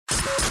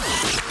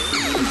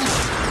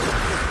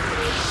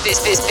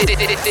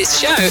This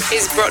show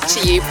is brought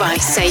to you by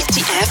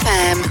Safety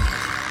FM.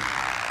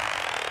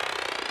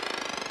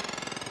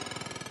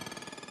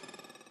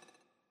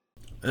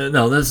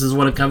 No, this is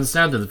what it comes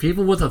down to. The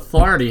people with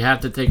authority have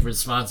to take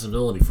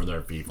responsibility for their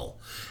people.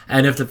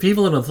 And if the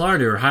people in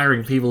authority are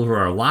hiring people who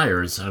are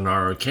liars and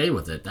are okay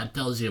with it, that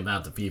tells you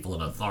about the people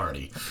in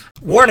authority.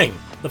 Warning!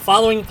 The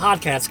following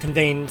podcast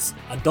contains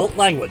adult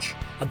language,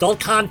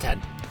 adult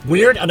content,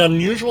 weird and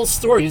unusual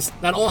stories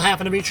that all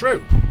happen to be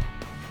true.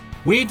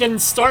 We didn't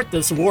start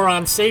this war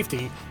on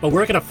safety, but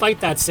we're going to fight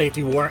that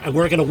safety war and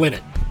we're going to win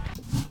it.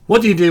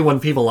 What do you do when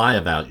people lie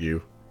about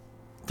you?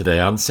 Today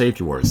on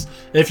Safety Wars.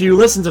 If you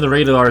listen to the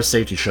Rated R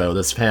Safety Show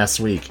this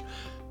past week,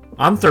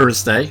 on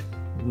Thursday,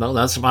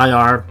 that's by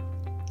our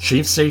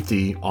Chief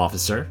Safety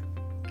Officer,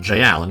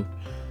 Jay Allen,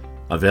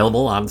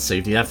 available on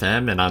Safety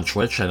FM and on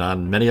Twitch and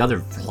on many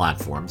other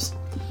platforms.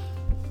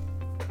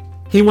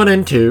 He went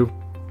into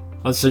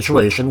a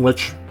situation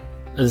which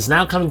is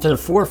now coming to the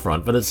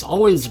forefront, but it's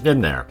always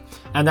been there,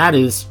 and that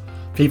is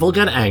people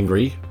get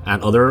angry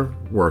at other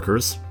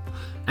workers,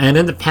 and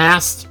in the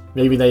past,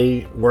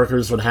 maybe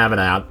workers would have it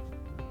out,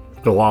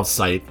 go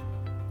off-site,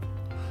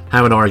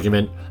 have an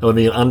argument. It would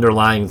be an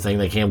underlying thing.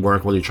 They can't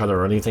work with each other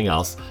or anything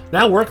else.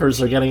 Now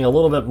workers are getting a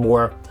little bit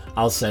more,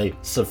 I'll say,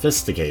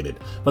 sophisticated.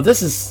 But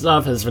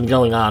stuff has been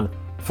going on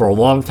for a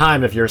long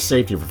time if you're a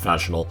safety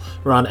professional.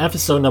 We're on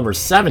episode number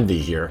 70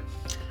 here,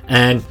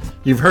 and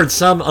you've heard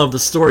some of the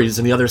stories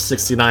in the other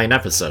 69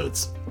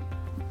 episodes.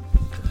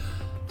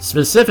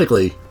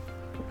 Specifically,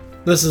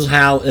 this is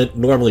how it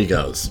normally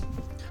goes.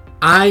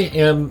 I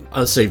am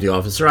a safety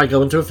officer. I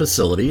go into a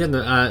facility, and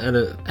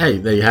hey,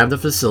 they have the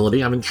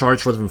facility. I'm in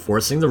charge with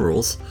enforcing the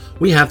rules.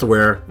 We have to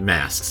wear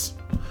masks.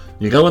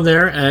 You go in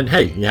there, and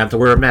hey, you have to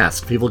wear a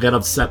mask. People get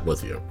upset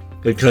with you.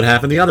 It could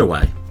happen the other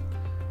way.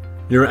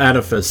 You're at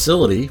a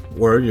facility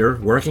where you're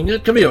working.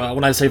 It could be,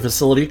 when I say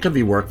facility, it could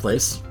be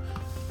workplace.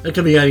 It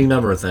could be any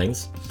number of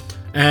things.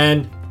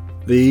 And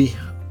the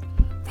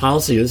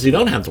policy is you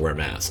don't have to wear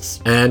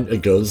masks. And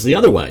it goes the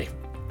other way.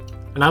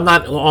 And I'm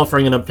not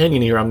offering an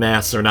opinion here on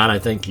masks or not. I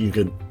think you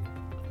could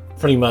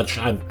pretty much,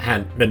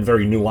 I've been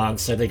very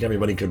nuanced. I think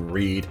everybody could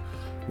read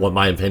what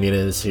my opinion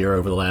is here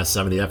over the last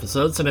 70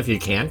 episodes. And if you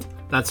can't,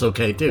 that's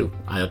okay too.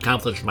 I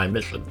accomplished my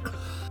mission.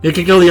 You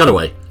could go the other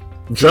way.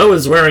 Joe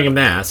is wearing a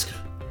mask.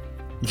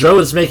 Joe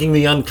is making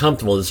me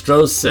uncomfortable.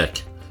 Joe's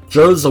sick.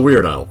 Joe's a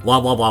weirdo.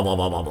 Blah, blah, blah, blah,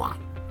 blah, blah, blah.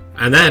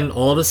 And then,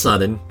 all of a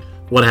sudden,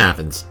 what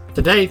happens?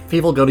 Today,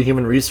 people go to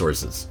Human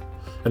Resources.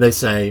 And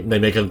they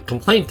make a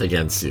complaint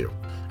against you.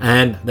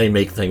 And they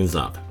make things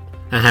up.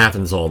 It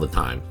happens all the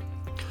time.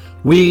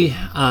 In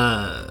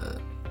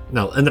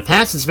the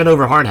past it's been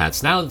over hard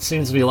hats. Now it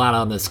seems to be a lot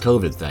on this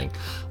COVID thing.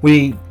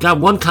 We got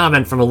one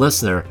comment from a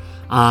listener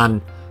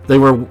on they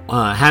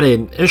had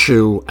an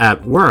issue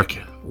at work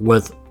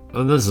with,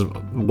 this is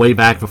way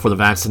back before the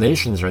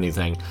vaccinations or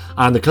anything,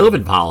 on the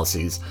COVID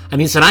policies.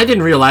 And he said, I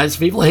didn't realize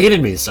people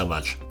hated me so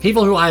much.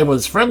 People who I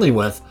was friendly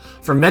with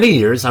for many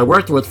years, I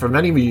worked with for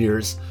many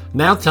years,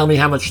 now tell me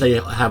how much they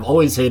have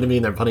always hated me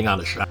and they're putting on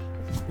a show.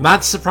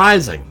 Not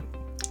surprising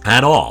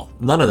at all.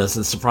 None of this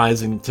is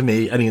surprising to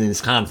me, any of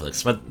these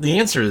conflicts. But the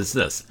answer is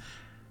this.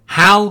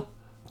 How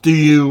do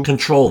you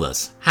control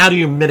this? How do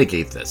you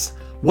mitigate this?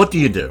 What do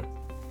you do?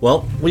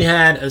 Well, we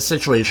had a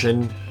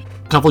situation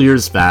a couple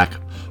years back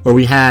where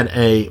we had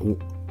a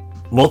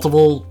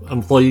multiple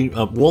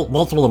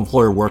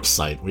employer work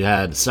site. We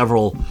had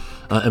several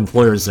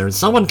employers there, and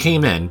someone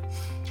came in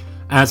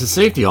as a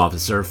safety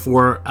officer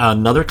for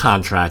another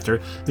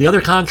contractor. The other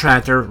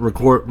contractor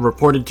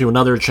reported to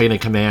another chain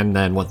of command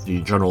than what the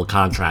general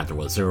contractor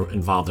was. They were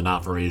involved in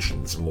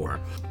operations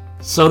more.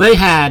 So they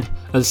had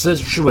a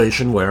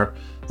situation where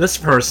this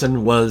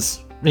person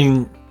was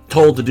being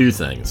told to do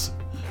things.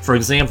 For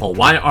example,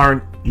 why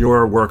aren't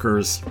your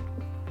workers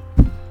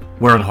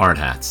wearing hard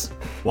hats?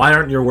 Why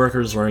aren't your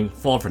workers wearing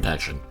fall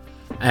protection?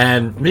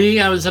 And me,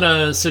 I was in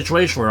a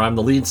situation where I'm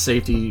the lead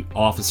safety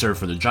officer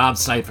for the job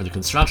site for the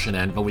construction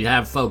end, but we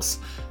have folks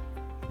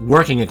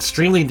working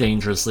extremely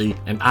dangerously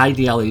in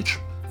IDLH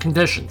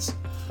conditions.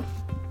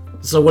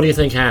 So what do you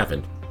think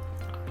happened?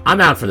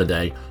 I'm out for the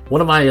day.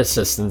 One of my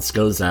assistants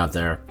goes out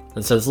there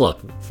and says, look,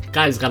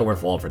 guys gotta wear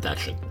fall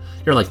protection.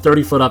 You're like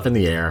 30 foot up in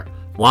the air,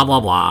 blah, blah,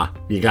 blah.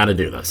 You gotta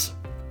do this.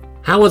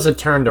 How was it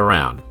turned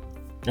around?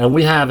 And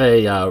we have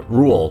a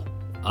rule.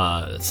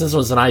 Since it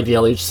was an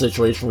IDLH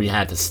situation, we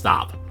had to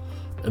stop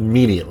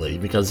immediately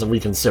because we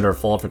consider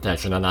fall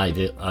protection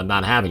and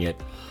not having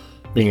it,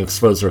 being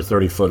exposed to a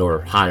 30 foot or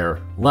higher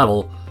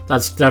level,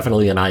 that's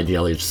definitely an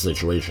IDLH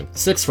situation.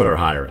 6 foot or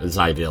higher is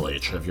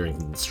IDLH if you're in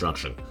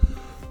construction.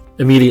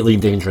 Immediately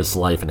dangerous to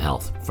life and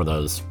health for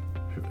those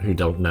who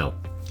don't know.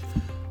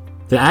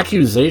 The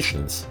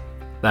accusations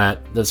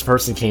that this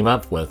person came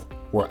up with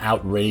were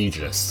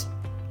outrageous.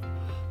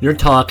 You're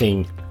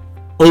talking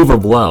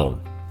overblown.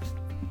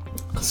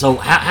 So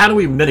how do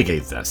we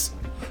mitigate this?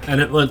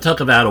 And it took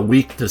about a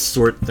week to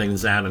sort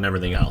things out and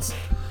everything else.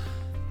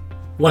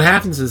 What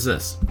happens is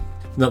this.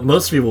 Now,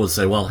 most people would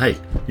say, well, hey,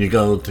 you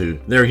go to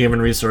their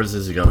human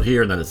resources, you go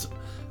here, and then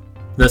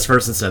this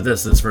person said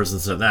this person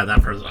said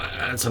that person,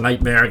 it's a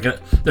nightmare.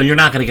 No, you're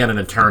not going to get an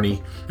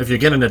attorney. If you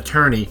get an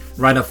attorney,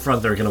 right up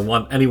front, they're going to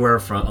want anywhere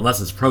from,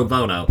 unless it's pro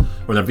bono,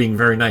 or they're being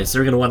very nice,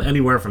 they're going to want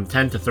anywhere from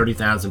 $10,000 to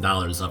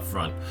 $30,000 up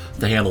front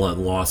to handle a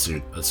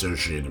lawsuit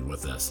associated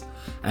with this.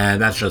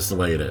 And that's just the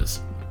way it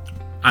is.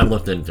 I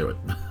looked into it.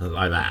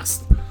 I've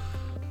asked.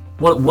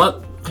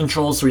 What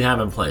controls do we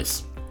have in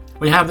place?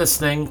 We have this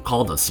thing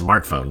called a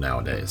smartphone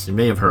nowadays. You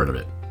may have heard of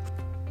it.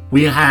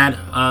 We had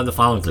the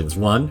following things.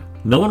 One,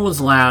 no one was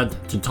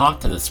allowed to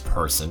talk to this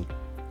person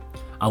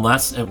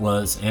unless it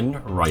was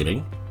in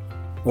writing,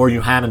 or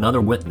you had another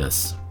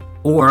witness,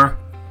 or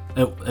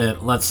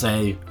let's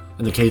say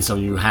in the case of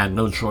you had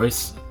no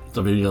choice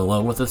to be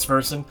alone with this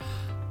person,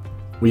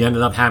 we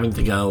ended up having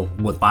to go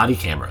with body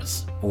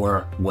cameras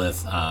or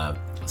with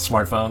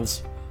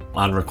smartphones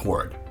on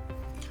record,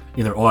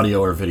 either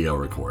audio or video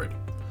record,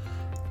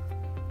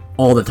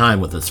 all the time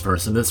with this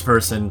person. This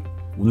person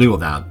knew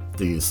about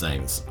these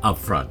things up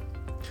front.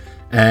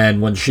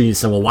 And when she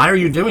said, well, why are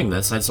you doing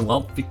this? I said,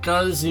 well,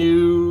 because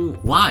you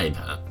lied,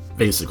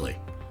 basically.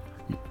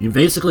 You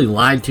basically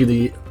lied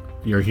to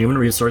your human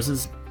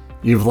resources.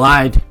 You've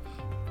lied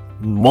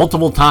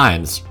multiple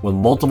times with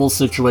multiple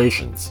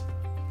situations.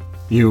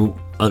 You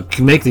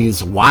can make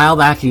these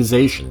wild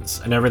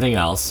accusations and everything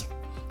else.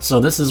 So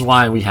this is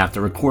why we have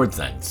to record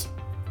things.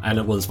 And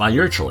it was by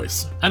your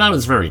choice. And I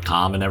was very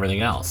calm and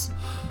everything else.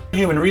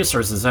 Human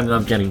resources ended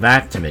up getting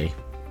back to me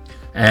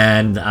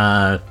and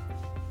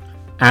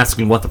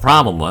asking what the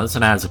problem was.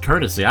 And as a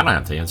courtesy, I don't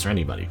have to answer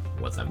anybody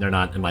with them. They're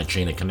not in my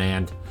chain of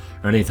command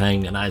or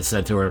anything. And I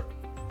said to her,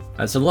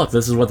 look,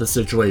 this is what the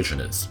situation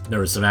is. There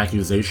were some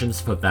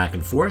accusations put back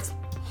and forth.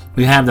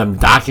 We have them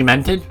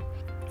documented.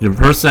 The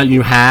person that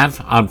you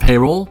have on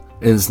payroll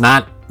is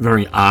not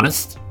very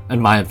honest, in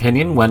my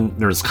opinion, when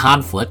there's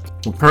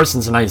conflict. The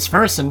person's a nice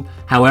person.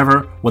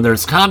 However, when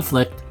there's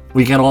conflict,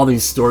 we get all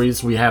these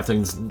stories, we have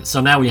things. So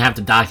now we have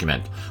to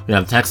document. We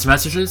have text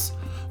messages,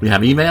 we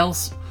have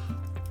emails,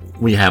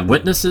 we have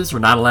witnesses. We're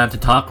not allowed to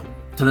talk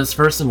to this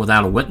person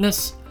without a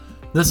witness.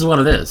 This is what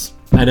it is.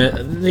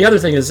 And the other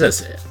thing is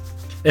this.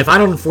 If I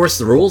don't enforce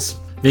the rules,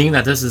 being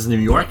that this is New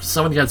York,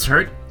 someone gets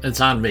hurt,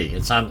 it's on me.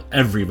 It's on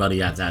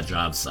everybody at that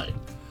job site.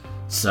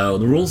 So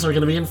the rules are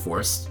going to be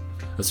enforced,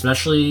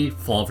 especially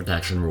fall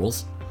protection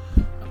rules,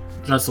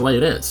 just the way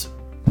it is.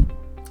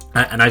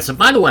 And I said,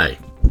 by the way,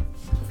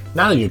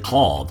 now that you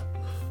called,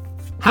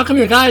 how come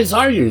your guys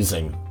are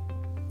using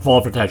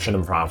fall protection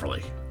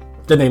improperly?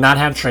 Did they not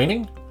have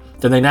training?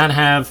 Did they not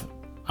have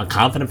a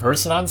competent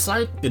person on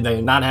site? Did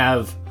they not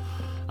have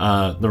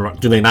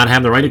do they not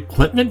have the right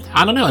equipment?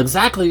 I don't know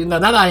exactly. Now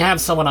that I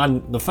have someone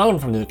on the phone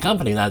from the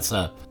company that's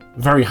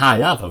very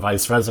high up, a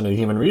vice president of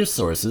human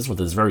resources with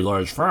this very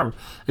large firm,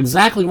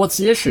 exactly what's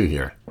the issue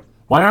here?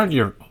 Why aren't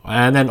you?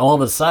 And then all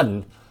of a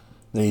sudden,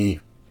 the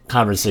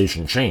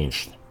conversation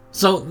changed.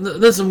 So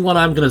this is what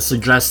I'm going to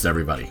suggest to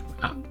everybody.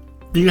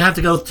 Do you have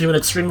to go to an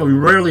extreme? We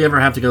rarely ever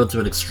have to go to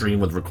an extreme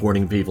with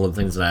recording people and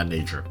things of that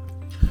nature.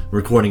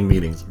 Recording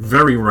meetings.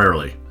 Very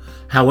rarely.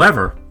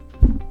 However,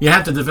 you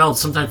have to develop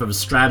some type of a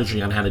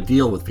strategy on how to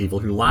deal with people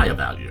who lie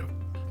about you.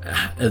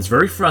 It's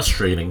very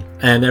frustrating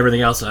and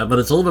everything else, but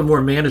it's a little bit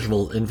more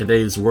manageable in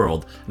today's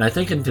world. And I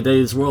think in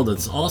today's world,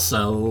 it's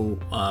also,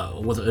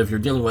 if you're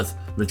dealing with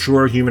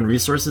mature human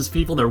resources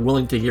people, they're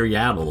willing to hear you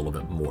out a little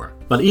bit more.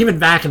 But even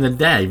back in the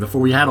day, before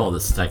we had all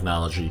this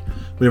technology,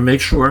 we would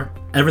make sure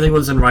everything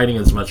was in writing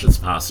as much as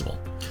possible.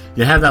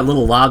 You have that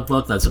little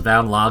logbook that's a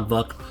bound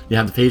logbook. You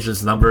have the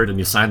pages numbered and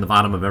you sign the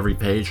bottom of every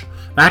page.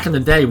 Back in the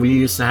day, we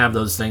used to have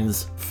those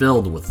things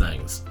filled with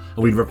things.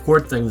 And we'd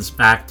report things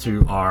back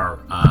to our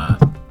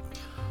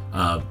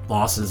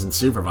bosses and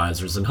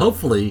supervisors, and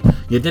hopefully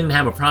you didn't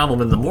have a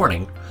problem in the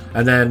morning,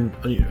 and then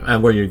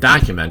where you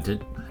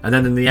documented, and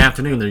then in the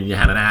afternoon you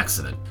had an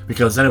accident,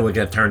 because then it would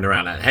get turned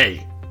around at,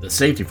 hey, the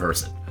safety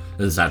person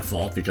is at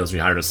fault because we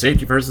hired a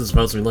safety person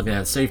supposed to be looking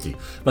at safety.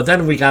 But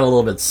then we got a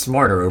little bit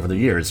smarter over the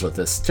years with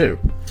this too.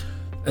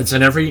 It's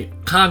in every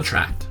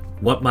contract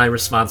what my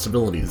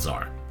responsibilities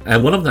are,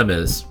 and one of them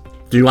is,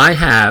 do I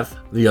have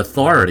the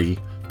authority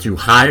to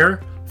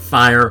hire,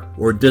 fire,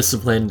 or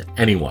discipline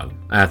anyone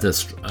at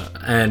this?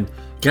 And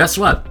guess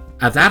what?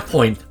 At that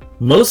point,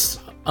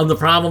 most of the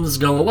problems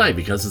go away,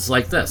 because it's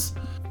like this.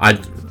 I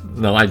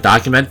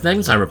document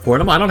things, I report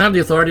them. I don't have the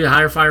authority to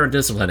hire, fire, or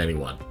discipline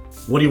anyone.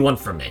 What do you want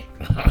from me?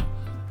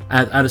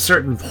 At a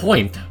certain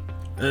point,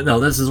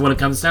 this is what it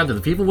comes down to.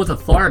 The people with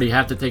authority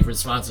have to take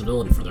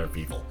responsibility for their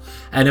people.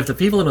 And if the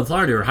people in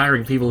authority are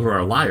hiring people who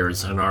are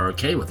liars and are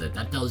okay with it,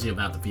 that tells you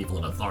about the people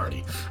in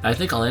authority. And I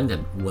think I'll end it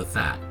with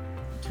that.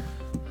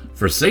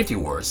 For Safety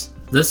Wars,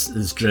 this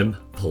is Jim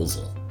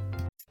Posel.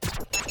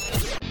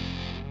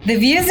 The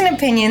views and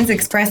opinions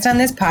expressed on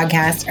this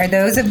podcast are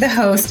those of the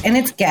host and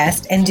its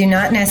guest and do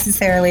not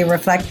necessarily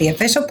reflect the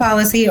official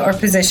policy or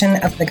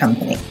position of the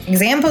company.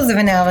 Examples of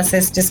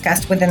analysis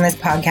discussed within this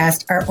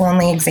podcast are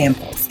only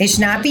examples. They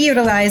should not be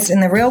utilized in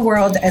the real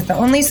world as the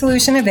only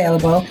solution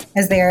available,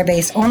 as they are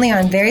based only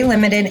on very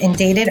limited and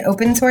dated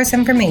open source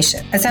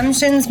information.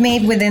 Assumptions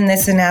made within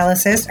this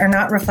analysis are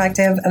not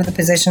reflective of the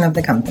position of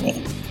the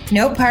company.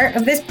 No part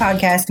of this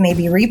podcast may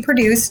be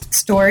reproduced,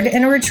 stored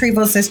in a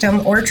retrieval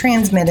system, or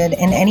transmitted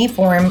in any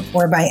form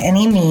or by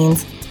any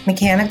means,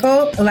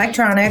 mechanical,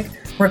 electronic,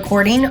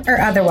 recording, or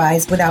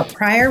otherwise, without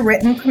prior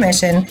written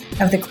permission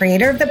of the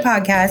creator of the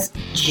podcast,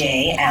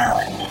 Jay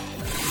Allen.